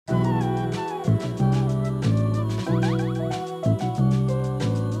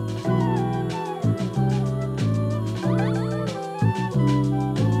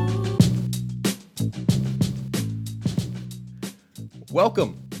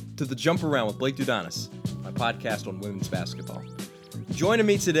Welcome to The Jump Around with Blake Dudanis, my podcast on women's basketball. Joining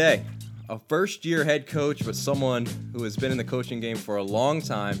me today, a first-year head coach, but someone who has been in the coaching game for a long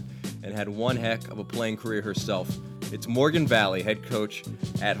time and had one heck of a playing career herself. It's Morgan Valley, head coach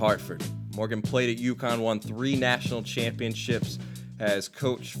at Hartford. Morgan played at UConn, won 3 national championships, has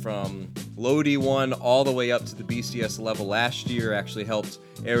coached from low D1 all the way up to the BCS level last year, actually helped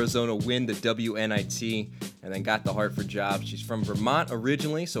Arizona win the WNIT, and then got the Hartford job. She's from Vermont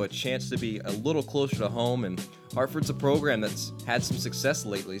originally, so a chance to be a little closer to home, and Hartford's a program that's had some success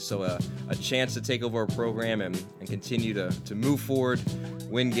lately, so a chance to take over a program and continue to move forward,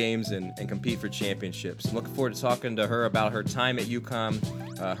 win games, and compete for championships. I'm looking forward to talking to her about her time at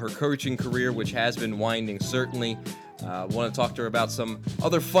UConn, her coaching career, which has been winding, certainly. Want to talk to her about some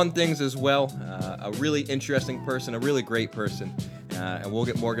other fun things as well. A really interesting person, a really great person. And we'll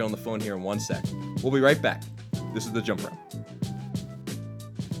get Morgan on the phone here in 1 sec. We'll be right back. This is The Jump Around.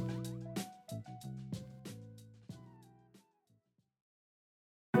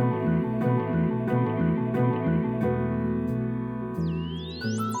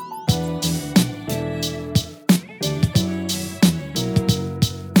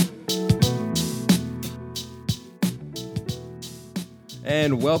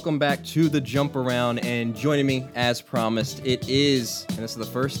 And welcome back to The Jump Around, and joining me, as promised, it is, and this is the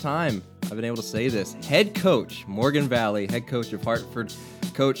first time I've been able to say this, head coach, Morgan Valley, head coach of Hartford.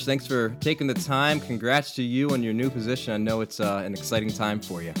 Coach, thanks for taking the time. Congrats to you on your new position. I know it's an exciting time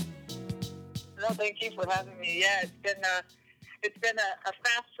for you. No, thank you for having me. Yeah, it's been a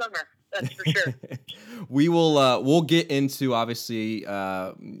fast summer, that's for sure. We'll get into, obviously,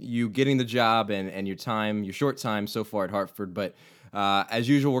 you getting the job and your short time so far at Hartford, but as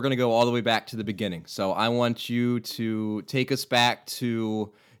usual, we're going to go all the way back to the beginning. So I want you to take us back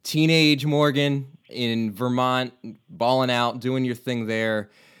to teenage Morgan in Vermont, balling out, doing your thing there.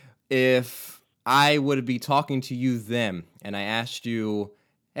 If I would be talking to you then and I asked you,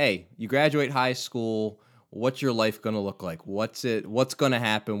 hey, you graduate high school, what's your life going to look like? What's going to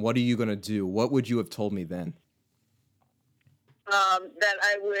happen? What are you going to do? What would you have told me then? That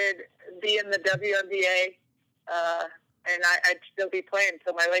I would be in the WNBA, and I'd still be playing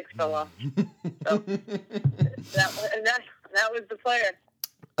until my legs fell off. So that was the plan.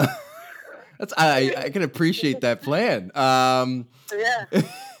 I can appreciate that plan. Yeah.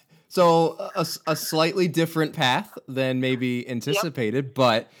 So a slightly different path than maybe anticipated, yep.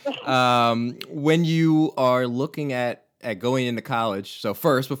 But when you are looking at going into college, so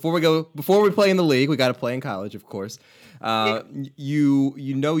first before we play in the league, we got to play in college, of course. You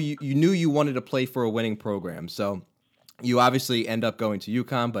knew you wanted to play for a winning program, so you obviously end up going to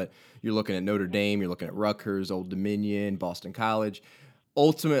UConn, but you're looking at Notre Dame, you're looking at Rutgers, Old Dominion, Boston College.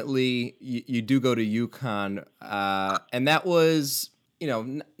 Ultimately, you do go to UConn, and that was,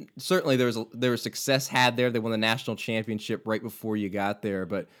 certainly there was success had there. They won the national championship right before you got there.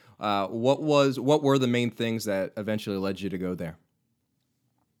 But what were the main things that eventually led you to go there?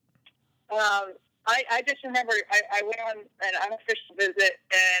 I just remember I went on an unofficial visit,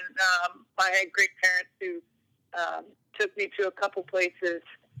 and I had great parents who took me to a couple places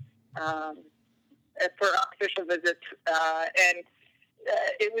for official visits, and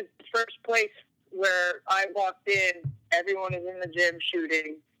it was the first place where I walked in. Everyone is in the gym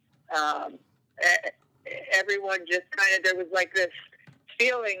shooting. Everyone just kind of, there was like this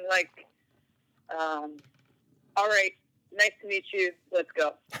feeling like, all right, nice to meet you, let's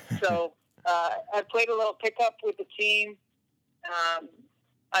go. So I played a little pickup with the team.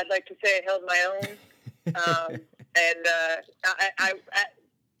 I'd like to say I held my own. And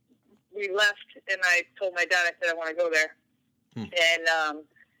we left, and I told my dad, I said, I want to go there. And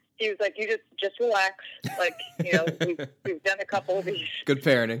he was like, you just relax. Like, we've done a couple of these. Good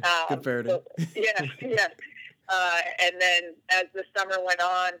parenting. So, yeah. And then as the summer went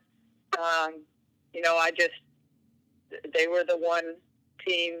on, they were the one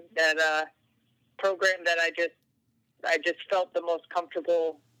team program that I just felt the most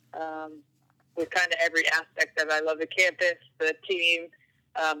comfortable with kind of every aspect of it. I love the campus, the team,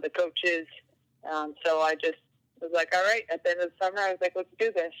 the coaches. So I just was like, all right, at the end of the summer, I was like, let's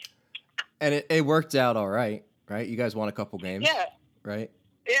do this. And it worked out all right? You guys won a couple games? Yeah. Right?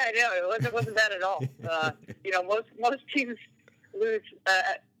 Yeah, I know. It wasn't bad at all. Most teams lose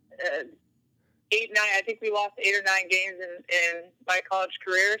 8, 9. I think we lost 8 or 9 games in my college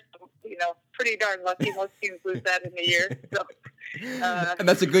career. So, pretty darn lucky. Most teams lose that in a year. So, and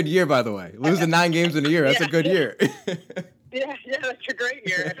that's a good year, by the way. Losing 9 games in a year, that's a good year. Yeah, that's a great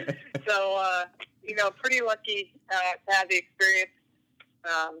year. So, pretty lucky to have the experience.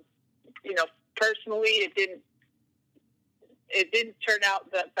 Personally, it didn't turn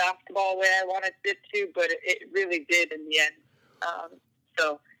out the basketball way I wanted it to, but it really did in the end.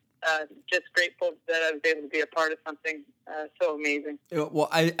 Just grateful that I was able to be a part of something so amazing. Well,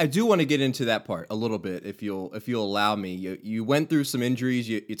 I do want to get into that part a little bit, if you'll allow me. You went through some injuries.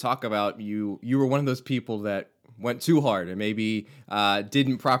 You talk about you were one of those people that went too hard and maybe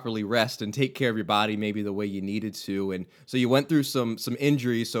didn't properly rest and take care of your body maybe the way you needed to, and so you went through some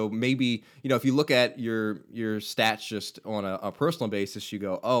injuries. So maybe, if you look at your stats just on a personal basis, you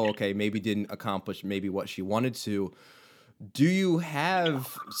go, oh, okay, maybe didn't accomplish maybe what she wanted to. Do you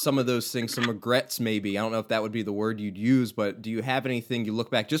have some of those things, some regrets maybe? I don't know if that would be the word you'd use, but do you have anything you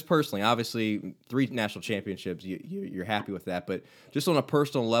look back, just personally, obviously 3 national championships, you're happy with that, but just on a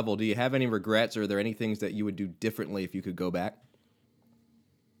personal level, do you have any regrets, or are there any things that you would do differently if you could go back?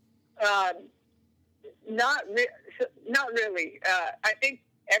 Not really. I think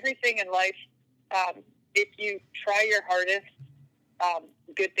everything in life, if you try your hardest,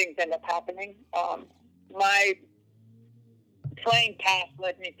 good things end up happening. My playing path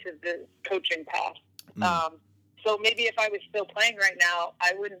led me to the coaching path. So maybe if I was still playing right now,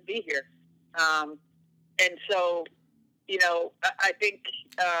 I wouldn't be here. And so, I think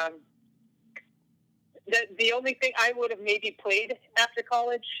the only thing I would have maybe played after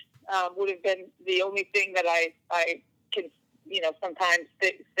college would have been the only thing that I can, sometimes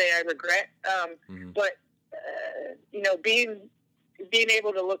say I regret. But, being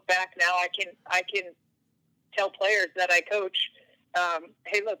able to look back now, I can tell players that I coach,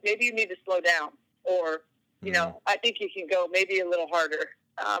 hey, look, maybe you need to slow down, or, I think you can go maybe a little harder,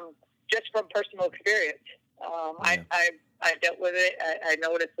 just from personal experience. I've dealt with it. I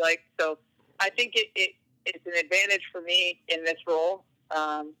know what it's like. So I think it's an advantage for me in this role.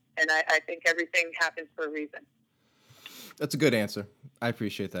 And I think everything happens for a reason. That's a good answer. I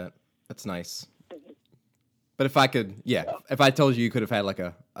appreciate that. That's nice. But if I could, if I told you could have had like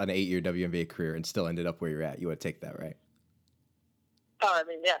an 8-year WNBA career and still ended up where you're at, you would take that, right? Oh, I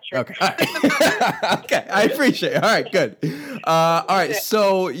mean, yeah, sure. Okay. All right. Okay. I appreciate it. All right. Good. All right.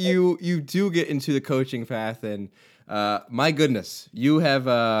 So you do get into the coaching path, and my goodness, you have,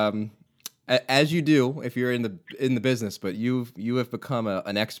 as you do if you're in the business, but you have become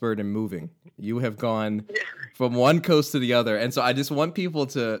an expert in moving. You have gone from one coast to the other, and so I just want people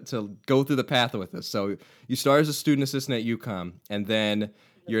to go through the path with us. So you start as a student assistant at UConn, and then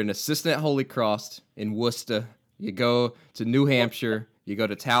you're an assistant at Holy Cross in Worcester. You go to New Hampshire, you go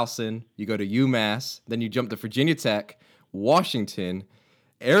to Towson, you go to UMass, then you jump to Virginia Tech, Washington,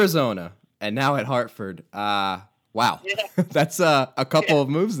 Arizona, and now at Hartford. Wow, that's a couple of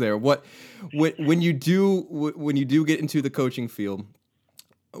moves there. When you do get into the coaching field,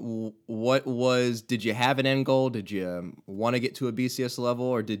 did you have an end goal? Did you want to get to a BCS level,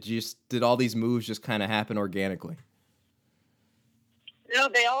 or did all these moves just kind of happen organically? No,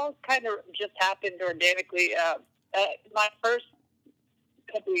 they all kind of just happened organically. My first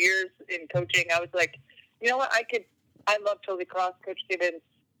couple of years in coaching, I was like, you know what, I love Holy Cross. Coach Gibbons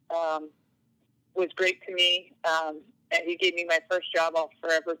was great to me, and he gave me my first job. I'll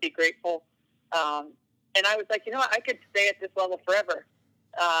forever be grateful. And I was like, you know what, I could stay at this level forever.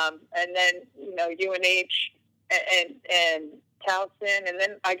 And then, UNH and Towson, and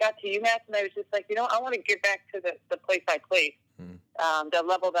then I got to UMass, and I was just like, I want to get back to the place I played, the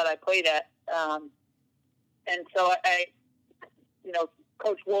level that I played at. And so I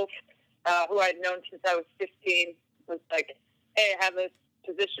Coach Wolf, who I'd known since I was 15, was like, hey, I have this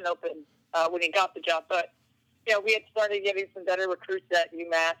position open when he got the job. But, we had started getting some better recruits at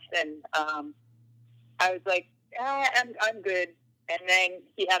UMass, and I was like, I'm good. And then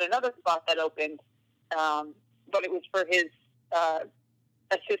he had another spot that opened, but it was for his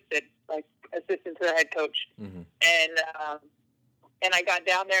assistant to the head coach. Mm-hmm. And I got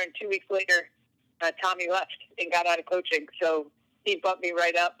down there, and 2 weeks later, Tommy left and got out of coaching. So he bumped me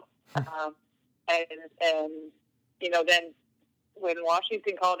right up. And then when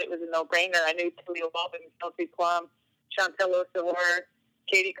Washington called, it was a no-brainer. I knew Talia Walden, Kelsey Plum, Chantel O'Sullivan,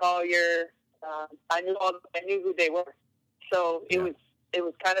 Katie Collier. I knew who they were. So it was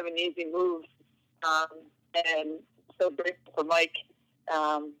kind of an easy move. And so grateful for Mike.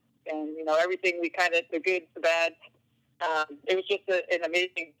 And everything the good, the bad. It was just an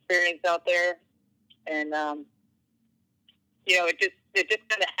amazing experience out there. And, it just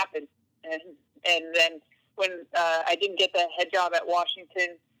kind of happened. And then when I didn't get the head job at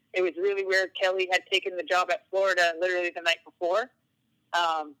Washington, it was really weird. Kelly had taken the job at Florida literally the night before.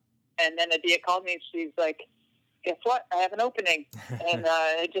 And then Adia called me, and she's like, guess what? I have an opening. And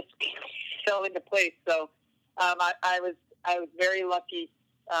it just fell into place. So I was very lucky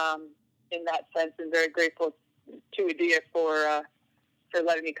in that sense, and very grateful to Adia for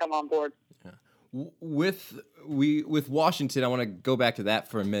letting me come on board. With Washington, I want to go back to that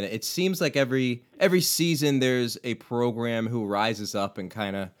for a minute. It seems like every season there's a program who rises up and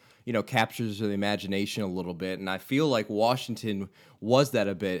kind of, captures the imagination a little bit. And I feel like Washington was that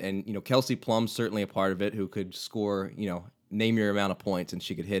a bit. And, Kelsey Plum's certainly a part of it, who could score, name your amount of points and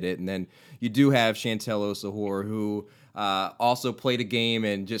she could hit it. And then you do have Chantel Osahor, who also played a game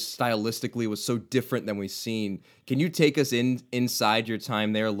and just stylistically was so different than we've seen. Can you take us inside your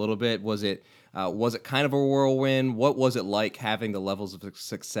time there a little bit? Was it kind of a whirlwind? What was it like having the levels of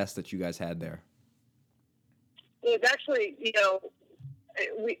success that you guys had there? It was actually,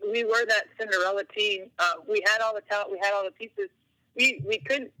 we were that Cinderella team. We had all the talent. We had all the pieces. We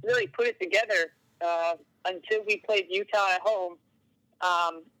couldn't really put it together until we played Utah at home.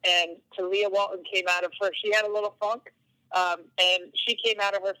 And Talia Walton came out of her. She had a little funk, and she came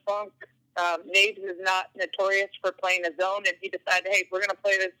out of her funk. Naves is not notorious for playing a zone, and he decided, hey, we're going to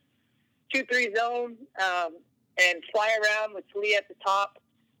play this 2-3 zone and fly around with Talia at the top.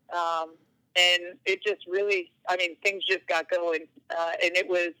 And it just really, things just got going. And it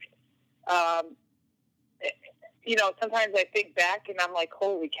was, sometimes I think back and I'm like,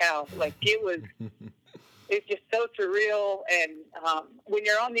 holy cow, like it's just so surreal. And when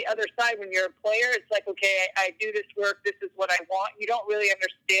you're on the other side, when you're a player, it's like, okay, I do this work. This is what I want. You don't really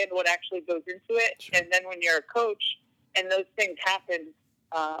understand what actually goes into it. Sure. And then when you're a coach and those things happen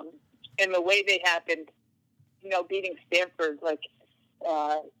in the way they happened, beating Stanford,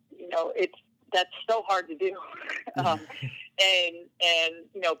 that's so hard to do. And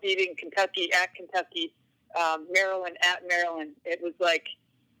beating Kentucky at Kentucky, Maryland at Maryland, it was like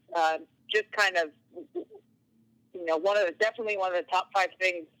just kind of, definitely one of the top 5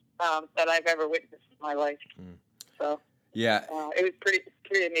 things that I've ever witnessed in my life. So yeah, it was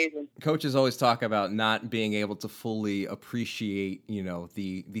pretty amazing. Coaches always talk about not being able to fully appreciate,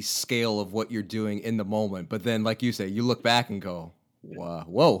 the scale of what you're doing in the moment. But then, like you say, you look back and go,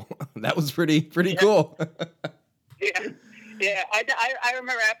 whoa, that was pretty cool. Yeah. I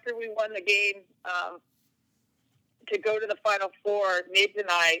remember after we won the game, to go to the Final Four, Naves and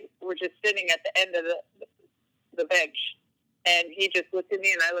I were just sitting at the end of the bench, and he just looked at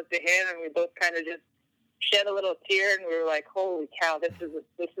me and I looked at him, and we both kind of just shed a little tear, and we were like, holy cow, this is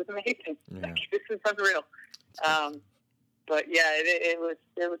amazing. Yeah. Like, this is unreal. But yeah, it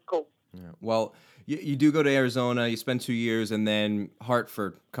was cool. Yeah. Well, you do go to Arizona, you spend 2 years, and then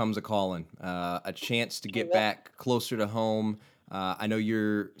Hartford comes a-calling, a chance to get back closer to home. I know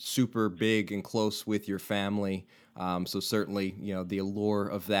you're super big and close with your family, so certainly, the allure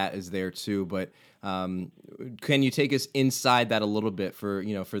of that is there too. But can you take us inside that a little bit for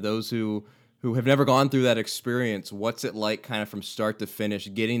those who have never gone through that experience? What's it like kind of from start to finish,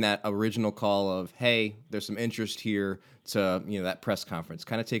 getting that original call of, hey, there's some interest here, to, that press conference?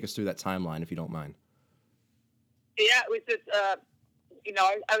 Kind of take us through that timeline, if you don't mind. Yeah, it was just,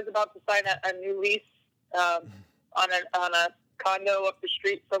 I was about to sign a new lease on a condo up the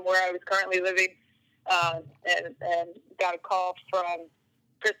street from where I was currently living, and got a call from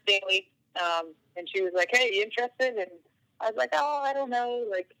Chris Daly, and she was like, hey, you interested? And I was like, oh, I don't know.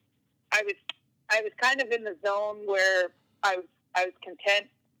 Like, I was kind of in the zone where I was content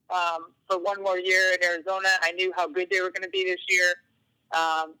for one more year in Arizona. I knew how good they were going to be this year.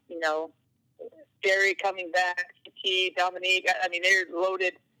 Jerry coming back, T, Dominique, they're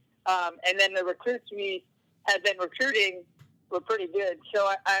loaded. And then the recruits we had been recruiting were pretty good. So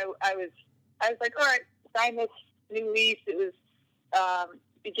I was like, all right, sign this new lease. It was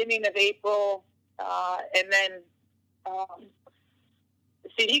beginning of April. And then the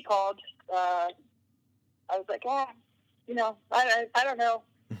CD called. I was like, I don't know.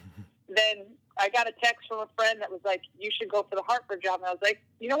 Then I got a text from a friend that was like, you should go for the Hartford job. And I was like,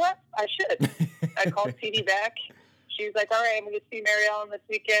 you know what? I should. I called CD back. She was like, all right, I'm going to see Mary Ellen this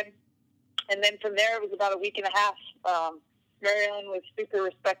weekend. And then from there, it was about a week and a half. Mary Ellen was super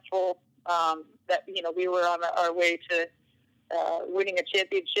respectful that, we were on our way to winning a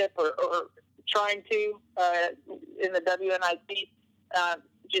championship or trying to in the WNIC.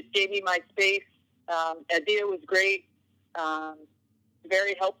 Just gave me my space. Adia was great.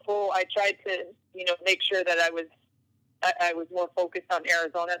 Very helpful. I tried to, make sure that I was more focused on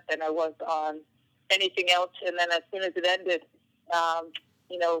Arizona than I was on anything else. And then as soon as it ended,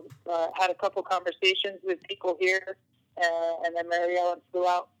 had a couple conversations with people here, and then Mary Ellen flew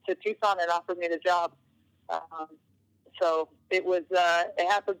out to Tucson and offered me the job. So it was, it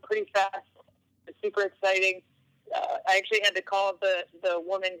happened pretty fast. It was super exciting. I actually had to call the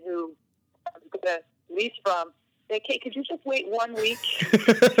woman who I was going to lease from. Like, hey, could you just wait 1 week?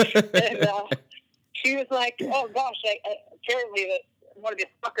 And she was like, oh gosh, apparently one of the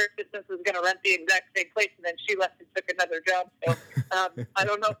soccer assistants was going to rent the exact same place, and then she left and took another job. So I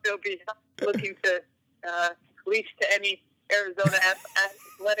don't know if they'll be looking to lease to any Arizona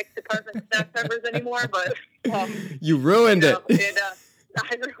athletic department staff members anymore, but you ruined it.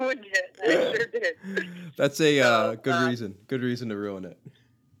 I ruined it. I sure did. That's a good reason to ruin it.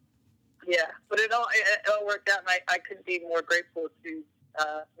 Yeah, but it all worked out, and I couldn't be more grateful to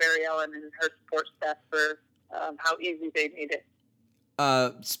Mary Ellen and her support staff for how easy they made it.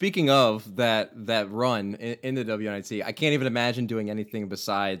 Speaking of that run in the WNIT, I can't even imagine doing anything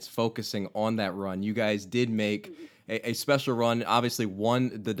besides focusing on that run. You guys did make a special run, obviously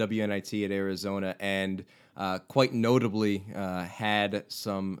won the WNIT at Arizona, and quite notably had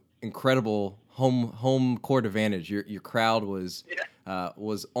some incredible home court advantage. Your crowd was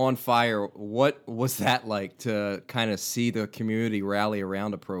on fire. What was that like to kind of see the community rally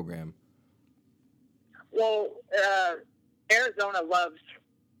around a program? Well, Arizona loves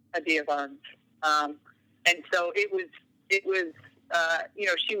Adia Barnes, and so it was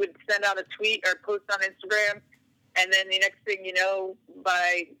she would send out a tweet or post on Instagram, and then the next thing you know,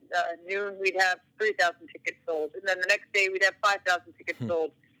 by noon we'd have 3,000 tickets sold, and then the next day we'd have 5,000 tickets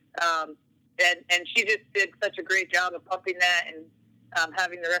sold, and she just did such a great job of pumping that and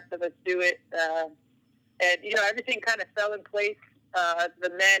having the rest of us do it, and everything kind of fell in place.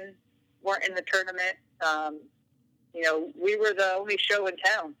 The men weren't in the tournament. We were the only show in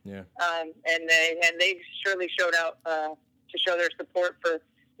town. Yeah. And they surely showed out to show their support for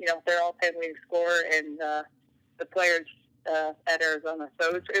their all-time leading scorer and the players at Arizona.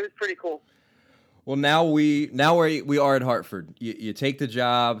 So it was pretty cool. Well, now we are at Hartford. You take the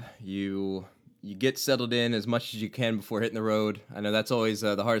job. You get settled in as much as you can before hitting the road. I know that's always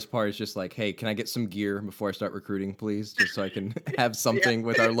the hardest part is just like, hey, can I get some gear before I start recruiting, please? Just so I can have something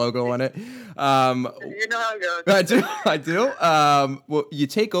with our logo on it. You know how it goes. I do. Well, you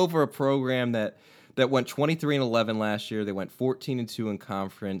take over a program that went 23-11 last year. They went 14-2 in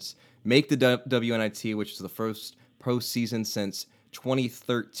conference, make the WNIT, which is the first postseason since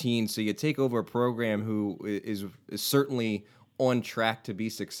 2013. So you take over a program who is certainly on track to be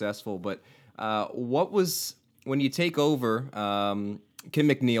successful, but what was, when you take over, Kim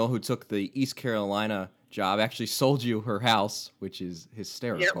McNeil, who took the East Carolina job, actually sold you her house, which is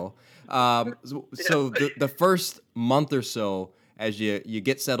hysterical. Yep. So the first month or so, as you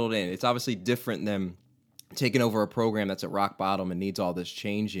get settled in, it's obviously different than taking over a program that's at rock bottom and needs all this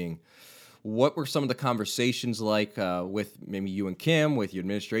changing. What were some of the conversations like with maybe you and Kim, with your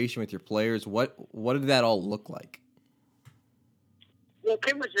administration, with your players? What did that all look like? Well,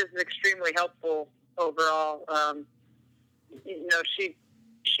 Kim was just extremely helpful overall. She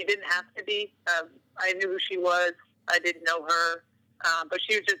didn't have to be. I knew who she was. I didn't know her, but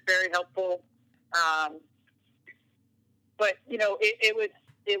she was just very helpful. But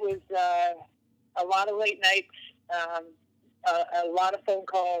it was a lot of late nights, a lot of phone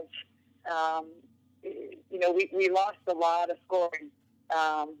calls. We lost a lot of scoring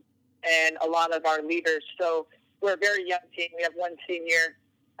and a lot of our leaders. So we're a very young team. We have one senior.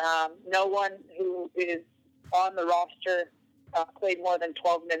 No one who is on the roster played more than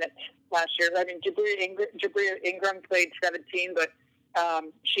 12 minutes last year. I mean, Jabria Ingram played 17, but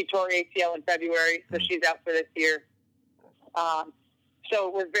she tore ACL in February, so she's out for this year.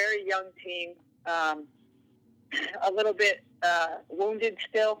 So we're a very young team, a little bit wounded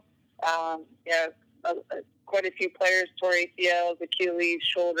still. Quite a few players tore ACLs, Achilles,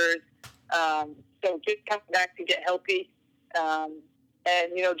 shoulders. So just coming back to get healthy, and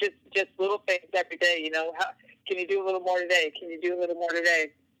just little things every day. How can you do a little more today? Can you do a little more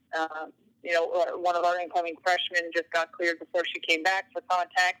today? One of our incoming freshmen just got cleared before she came back for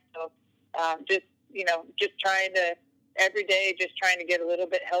contact. So just trying to every day, just trying to get a little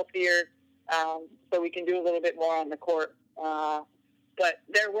bit healthier, so we can do a little bit more on the court. But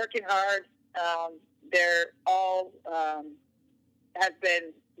they're working hard. They're all have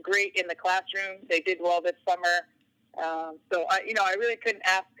been great in the classroom. They did well this summer. So I really couldn't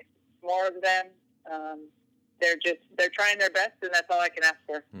ask more of them. They're trying their best, and that's all I can ask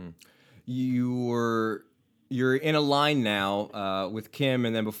for. You're in a line now with Kim,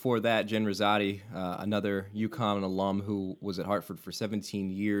 and then before that, Jen Rosati, another UConn alum who was at Hartford for 17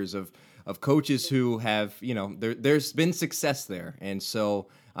 years of coaches who have, there's been success there. And so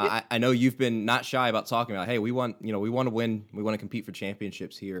I know you've been not shy about talking about, hey, we want to win. We want to compete for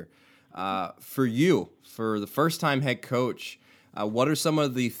championships here. For you, for the first-time head coach, what are some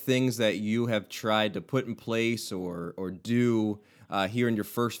of the things that you have tried to put in place or do here in your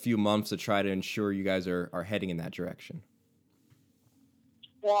first few months to try to ensure you guys are heading in that direction?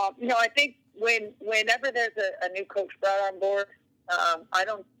 Well, I think whenever there's a new coach brought on board,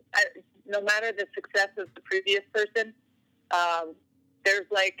 no matter the success of the previous person, there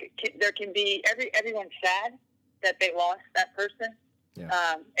can be everyone's sad that they lost that person,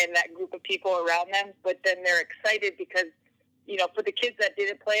 and that group of people around them. But then they're excited because, for the kids that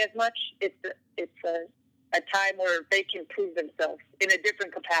didn't play as much, it's a time where they can prove themselves in a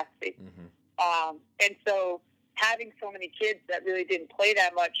different capacity. Mm-hmm. And so having so many kids that really didn't play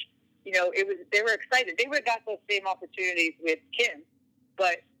that much, they were excited. They would have got those same opportunities with Kim,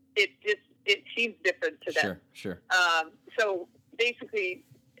 but it seems different to them. Sure. So basically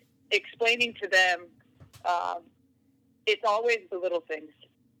explaining to them, it's always the little things.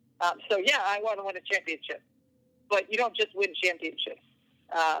 I want to win a championship, but you don't just win championships.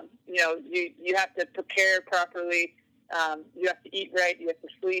 You have to prepare properly. You have to eat right. You have to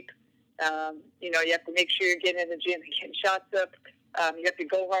sleep. You have to make sure you're getting in the gym and getting shots up. You have to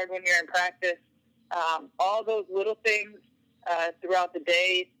go hard when you're in practice. All those little things throughout the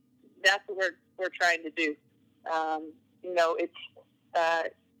day, that's what we're trying to do.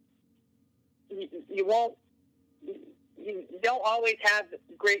 You don't always have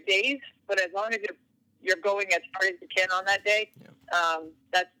great days, but as long as you're going as hard as you can on that day,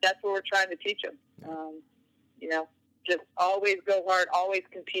 that's what we're trying to teach them. Just always go hard, always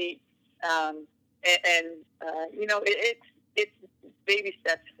compete, it's baby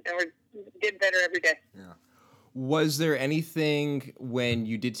steps, and we're getting better every day. Yeah. Was there anything when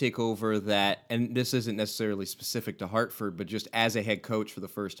you did take over that, and this isn't necessarily specific to Hartford, but just as a head coach for the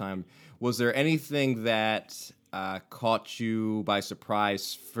first time, was there anything that caught you by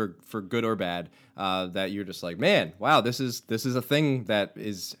surprise for good or bad, that you're just like, man, wow, this is a thing that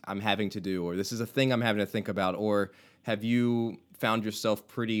I'm having to do, or this is a thing I'm having to think about, or have you found yourself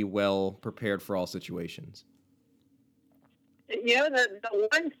pretty well prepared for all situations? The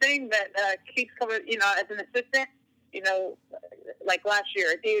one thing that keeps coming, as an assistant, like last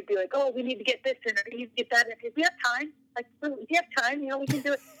year, they would be like, oh, we need to get this in, or we need to get that in. If we have time, we have time, we can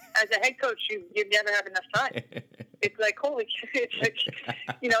do it. As a head coach, you never have enough time. It's like, holy shit. It's like,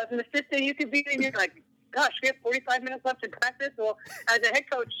 as an assistant, you could be, and you're like, gosh, we have 45 minutes left in practice. Well, as a head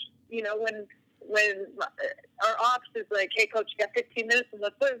coach, when our ops is like, hey, coach, you got 15 minutes, and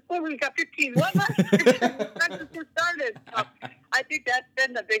we got 15. What? Practice just started. So I think that's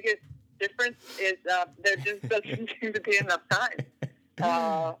been the biggest difference is there just doesn't seem to be enough time.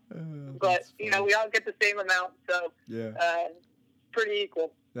 But, we all get the same amount, so pretty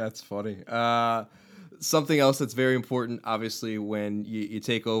equal. That's funny. Something else that's very important, obviously, when you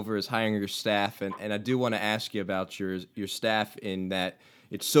take over is hiring your staff, and I do want to ask you about your staff in that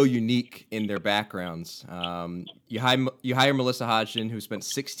it's so unique in their backgrounds. You hire Melissa Hodgson, who spent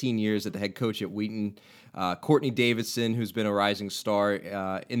 16 years as the head coach at Wheaton. Courtney Davidson, who's been a rising star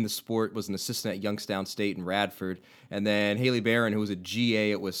in the sport, was an assistant at Youngstown State in Radford. And then Haley Barron, who was a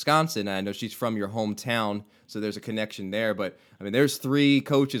GA at Wisconsin. I know she's from your hometown, so there's a connection there. But, there's three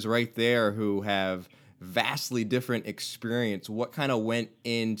coaches right there who have vastly different experience. What kind of went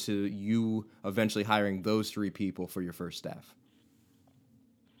into you eventually hiring those three people for your first staff?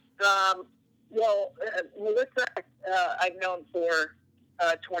 Melissa, I've known for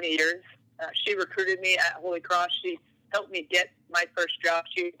 20 years. She recruited me at Holy Cross. She helped me get my first job.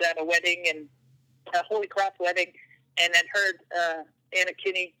 She was at a wedding, and a Holy Cross wedding, and had heard Anna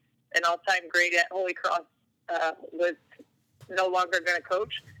Kinney, an all-time great at Holy Cross, was no longer going to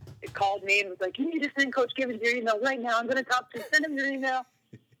coach. It called me and was like, you need to send Coach Gibbons your email right now. I'm going to talk to him. Send him your email.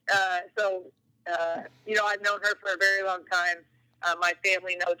 I've known her for a very long time. My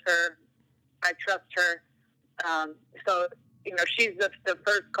family knows her. I trust her. She's the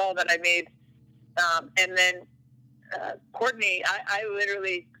first call that I made. And then Courtney, I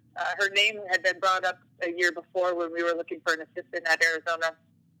literally, her name had been brought up a year before when we were looking for an assistant at Arizona.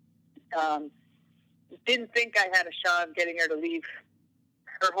 Didn't think I had a shot of getting her to leave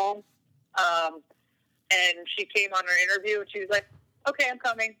her home. And she came on her interview, and she was like, okay, I'm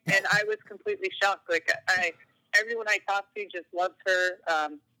coming. And I was completely shocked. Like, everyone I talked to just loved her.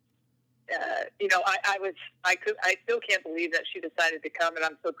 I still can't believe that she decided to come, and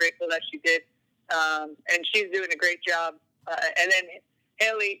I'm so grateful that she did. And she's doing a great job. And then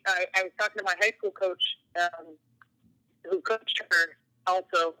Haley, I was talking to my high school coach, who coached her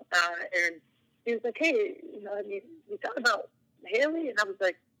also, and he was like, hey, you thought about Haley? And I was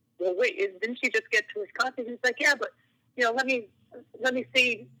like, well, wait, didn't she just get to Wisconsin? He was like, yeah, but, let me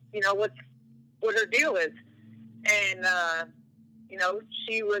see, what her deal is. And,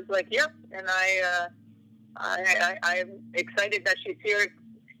 she was like, yep. And I'm excited that she's here.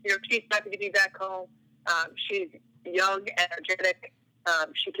 She's happy to be back home. She's young, energetic.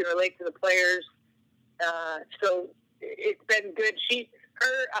 She can relate to the players. So it's been good.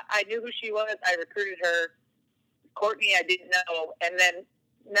 I knew who she was. I recruited her. Courtney, I didn't know. And then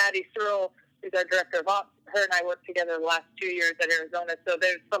Maddie Searle, who's our director of ops, her and I worked together the last 2 years at Arizona. So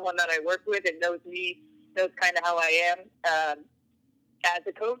there's someone that I work with and knows me, knows kind of how I am as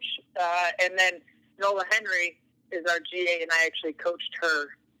a coach. And then Nola Henry is our GA, and I actually coached her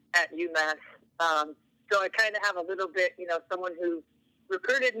at UMass. So I kind of have a little bit, someone who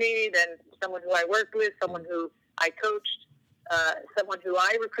recruited me, then someone who I worked with, someone who I coached, someone who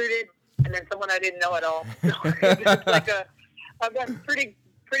I recruited, and then someone I didn't know at all. So it's like I've got a pretty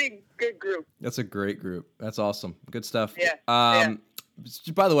good group. That's a great group. That's awesome. Good stuff. Yeah.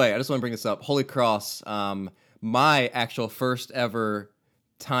 By the way, I just want to bring this up. Holy Cross, my actual first ever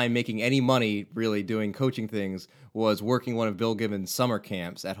time making any money really doing coaching things was working one of Bill Gibbons' summer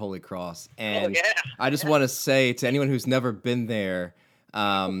camps at Holy Cross. And I just want to say to anyone who's never been there,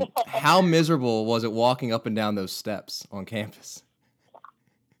 how miserable was it walking up and down those steps on campus?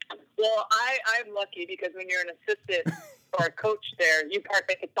 Well, I'm lucky because when you're an assistant or a coach there, you park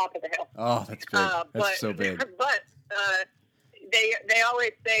at the top of the hill. Oh, that's big. That's so big. But they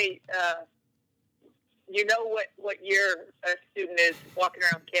always say, you know what your student is walking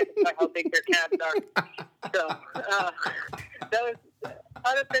around campus by how big their calves are. So those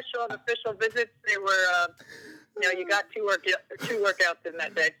unofficial and official visits, they were, you got two workouts in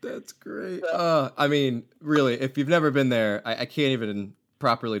that day. That's great. So. I mean, really, if you've never been there, I can't even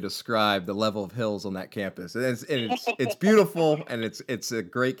properly describe the level of hills on that campus. It's beautiful and it's a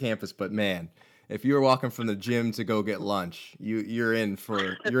great campus, but man, if you were walking from the gym to go get lunch, you're in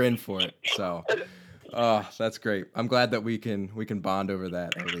for it. So, that's great. I'm glad that we can bond over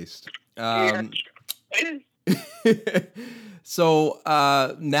that at least. So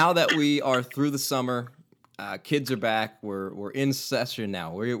now that we are through the summer, kids are back. We're in session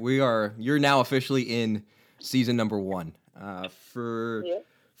now. You're now officially in season number 1.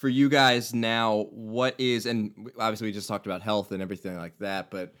 For you guys now, what is, and obviously we just talked about health and everything like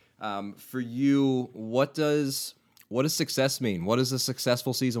that, but for you, what does success mean? What does a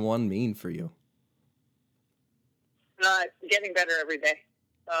successful season 1 mean for you? Getting better every day.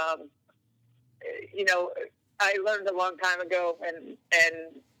 I learned a long time ago and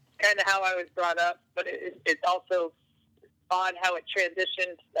kind of how I was brought up, but it's also odd how it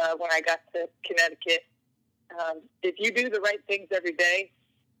transitioned when I got to Connecticut. If you do the right things every day,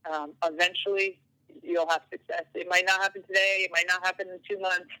 eventually you'll have success. It might not happen today. It might not happen in 2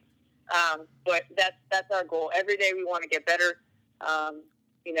 months. But that's our goal. Every day we want to get better, and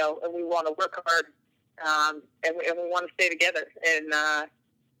we want to work hard, and we want to stay together. And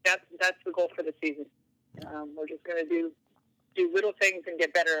that's the goal for the season. We're just going to do little things and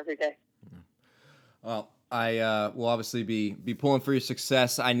get better every day. Well, I will obviously be pulling for your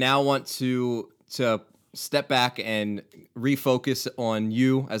success. I now want to step back and refocus on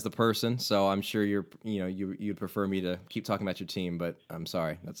you as the person. So I'm sure you'd prefer me to keep talking about your team, but I'm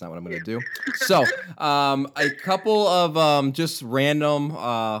sorry, that's not what I'm going to do. So a couple of just random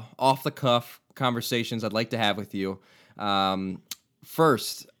off the cuff conversations I'd like to have with you.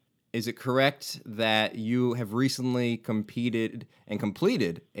 First, is it correct that you have recently competed and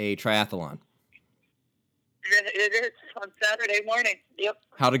completed a triathlon? It is on Saturday morning. Yep.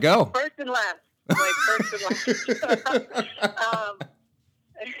 How'd it go? First and last.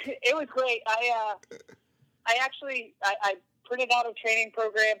 It was great. I printed out a training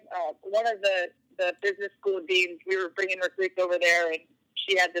program. One of the business school deans, we were bringing recruits over there, and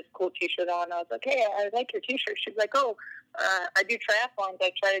she had this cool T-shirt on. I was like, "Hey, I like your T-shirt." She's like, "Oh, I do triathlons.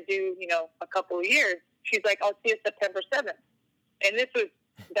 I try to do a couple of years." She's like, "I'll see you September 7th," and this was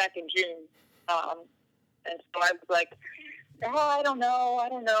back in June. And so I was like, I don't know.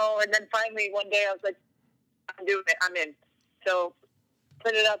 And then finally one day I was like, I'm doing it. I'm in. So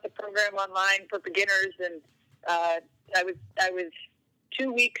printed out the program online for beginners, and I was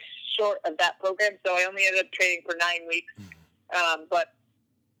 2 weeks short of that program, so I only ended up training for 9 weeks. But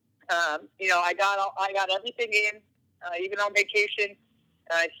I got everything in, even on vacation.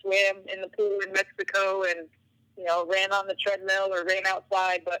 I swam in the pool in Mexico and ran on the treadmill or ran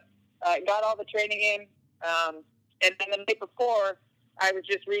outside, but I got all the training in. And then the night before, I was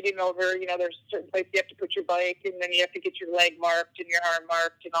just reading over, there's certain places you have to put your bike, and then you have to get your leg marked and your arm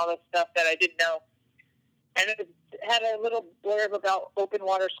marked and all this stuff that I didn't know. And it had a little blurb about open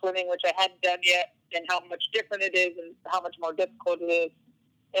water swimming, which I hadn't done yet, and how much different it is and how much more difficult it is.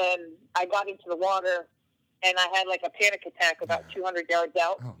 And I got into the water, and I had like a panic attack about 200 yards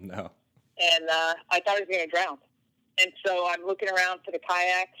out. Oh, no. And I thought I was going to drown. And so I'm looking around for the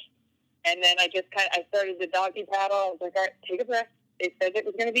kayaks. And then I started the doggy paddle. I was like, all right, take a breath. they said it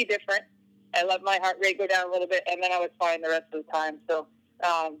was going to be different. I let my heart rate go down a little bit, and then I was fine the rest of the time. So,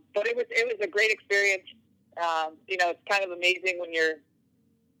 but it was a great experience. It's kind of amazing when you're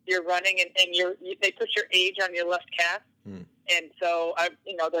running and they put your age on your left calf. And so,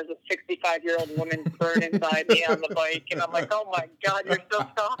 there's a 65-year-old woman burning by me on the bike, and I'm like, oh my God, you're so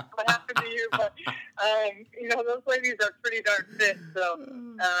soft. What happened to you? But, those ladies are pretty darn fit. So,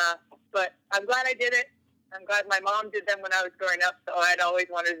 but I'm glad I did it. I'm glad my mom did them when I was growing up. So I'd always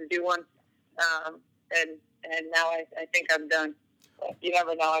wanted to do one. And now I think I'm done. But you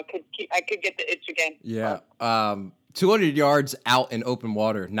never know. I could get the itch again. Yeah. 200 yards out in open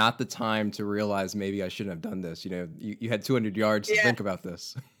water, not the time to realize maybe I shouldn't have done this. You had 200 yards to think about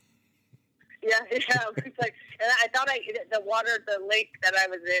this. Yeah. It's like, and I thought the lake that I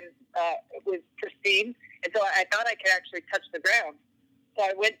was in, was pristine. And so I thought I could actually touch the ground. So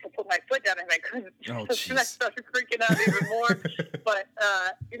I went to put my foot down and I couldn't. Oh, so I started freaking out even more. But,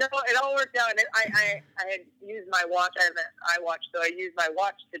 it all worked out. And I had used my watch. I have an iWatch, so I used my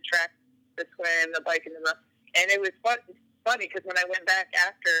watch to track the swim, the bike, and the run. And it was funny because when I went back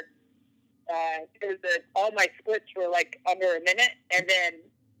after, all my splits were like under a minute. And then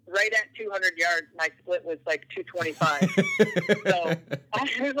right at 200 yards, my split was like 225. So I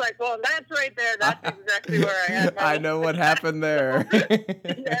was like, well, that's right there. That's exactly where I am. I know what happened there.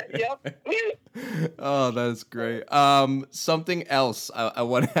 Yep. Oh, that's great. Something else I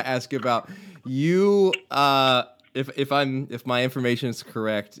want to ask you about. You, if my information is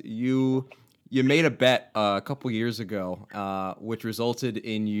correct, you made a bet a couple years ago, which resulted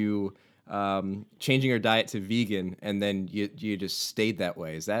in you changing your diet to vegan, and then you just stayed that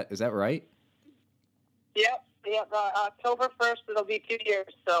way. Is that right? Yep. October 1st, it'll be 2 years.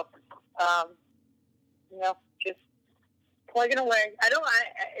 So, just plugging away.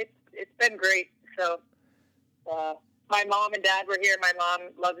 It's been great. So, my mom and dad were here. My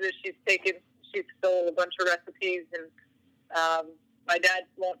mom loves it. She stole a bunch of recipes, and my dad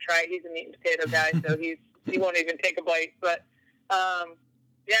won't try it. He's a meat and potato guy, so he won't even take a bite. But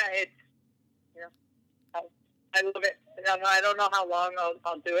it's I love it. I don't know how long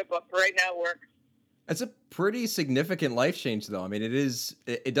I'll do it, but for right now it works. It's a pretty significant life change, though. I mean,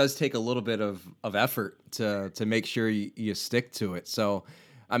 it does take a little bit of effort to make sure you stick to it. So,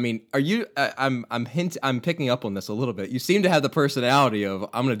 I mean, are you? I'm picking up on this a little bit. You seem to have the personality of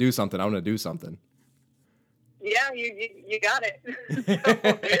I'm going to do something. Yeah, you got it.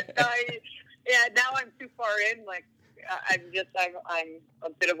 Now I'm too far in. Like I'm a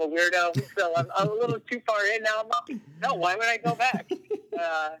bit of a weirdo, so I'm a little too far in now. I'm like, no, why would I go back?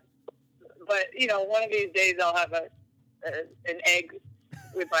 But one of these days I'll have an egg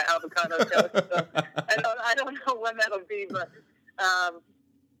with my avocado toast. So I don't know when that'll be, but I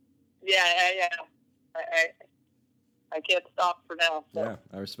can't stop for now. So. Yeah,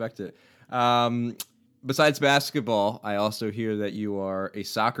 I respect it. Besides basketball, I also hear that you are a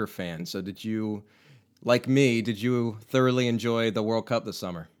soccer fan. So did you thoroughly enjoy the World Cup this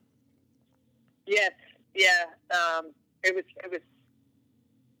summer? Yes. Yeah. It was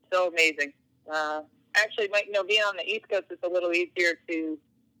so amazing. Actually, being on the East Coast, it's a little easier to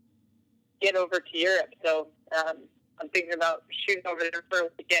get over to Europe. So I'm thinking about shooting over there for a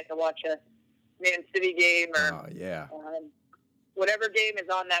weekend to watch a Man City game or whatever game is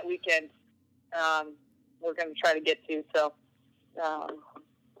on that weekend. We're going to try to get to. So,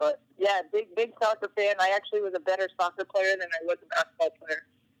 but yeah, big soccer fan. I actually was a better soccer player than I was a basketball player.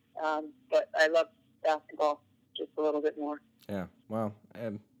 But I love basketball just a little bit more. Yeah. Well,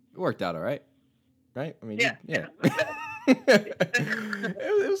 it worked out all right. Right? I mean, yeah.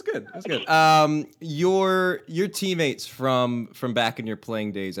 It was good. It was good. Your teammates from back in your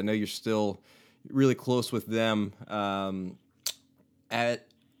playing days, I know you're still really close with them.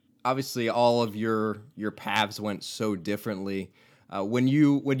 Obviously all of your paths went so differently. When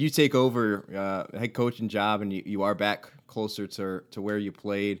you take over head coaching job and you are back closer to where you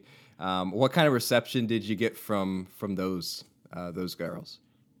played, what kind of reception did you get from those girls?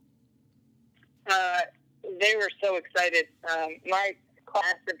 They were so excited. My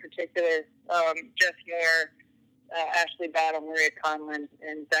class in particular, Jeff Moore, Ashley Battle, Maria Conlon,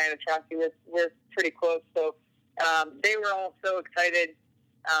 and Diana Trocki were pretty close. So they were all so excited.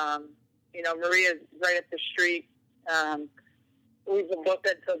 Maria's right up the street. We've both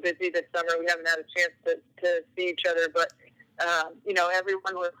been so busy this summer, we haven't had a chance to see each other. But,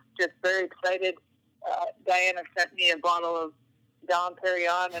 everyone was just very excited. Diana sent me a bottle of Dom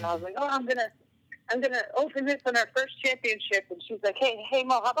Perignon, and I was like, oh, I'm gonna open this on our first championship. And she's like, hey,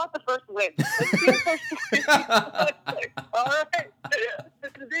 Mo, how about the first win? Let's do the first win. Like, all right,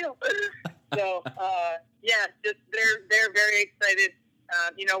 that's the deal. So, just they're very excited.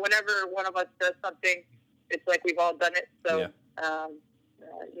 done it. So,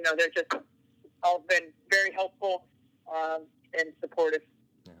 they're just all been very helpful and supportive.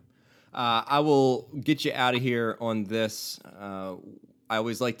 I will get you out of here on this. I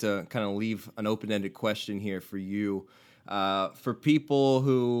always like to kind of leave an open-ended question here for you. For people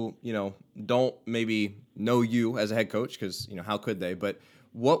who, don't maybe know you as a head coach, because, how could they? But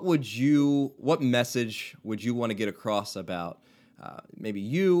what message would you want to get across about maybe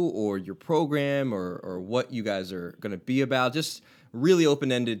you or your program or what you guys are going to be about? Just really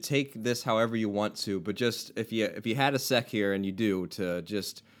open-ended. Take this however you want to, but just if you had a sec here, and you do, to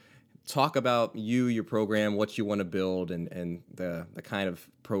just talk about your program, what you want to build, and the kind of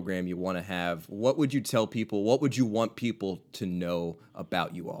program you want to have. What would you tell people? What would you want people to know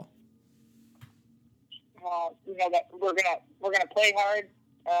about you all? That we're gonna play hard.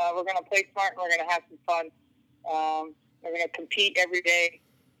 We're gonna play smart. And we're gonna have some fun. We're gonna compete every day,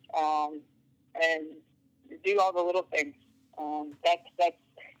 and do all the little things. That's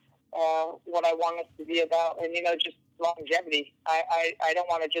what I want us to be about. And just longevity. I don't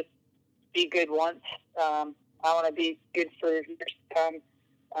want to just be good once. I want to be good for years to come,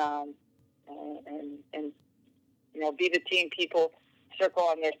 and be the team people circle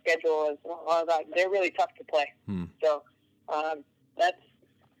on their schedule as well. They're really tough to play. So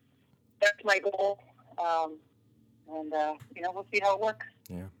that's my goal, and we'll see how it works.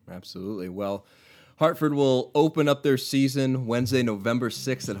 Yeah, absolutely. Well, Hartford will open up their season Wednesday, November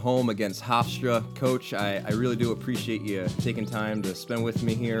 6th at home against Hofstra. Coach, I really do appreciate you taking time to spend with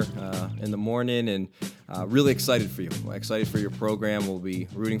me here in the morning, and really excited for you. Excited for your program. We'll be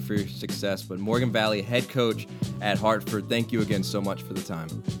rooting for your success. But Morgan Valley head coach at Hartford, thank you again so much for the time.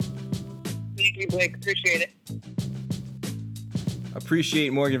 Thank you, Blake. Appreciate it.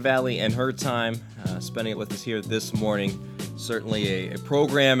 Appreciate Morgan Valley and her time spending it with us here this morning. Certainly a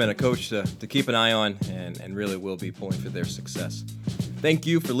program and a coach to keep an eye on, and really will be pulling for their success. Thank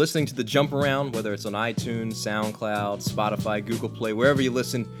you for listening to The Jump Around, whether it's on iTunes, SoundCloud, Spotify, Google Play, wherever you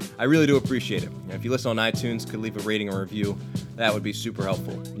listen. I really do appreciate it. And if you listen on iTunes, could leave a rating or review. That would be super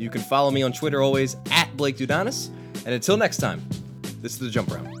helpful. You can follow me on Twitter always @Blake Dudanis. And until next time, this is The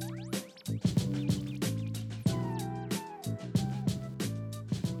Jump Around.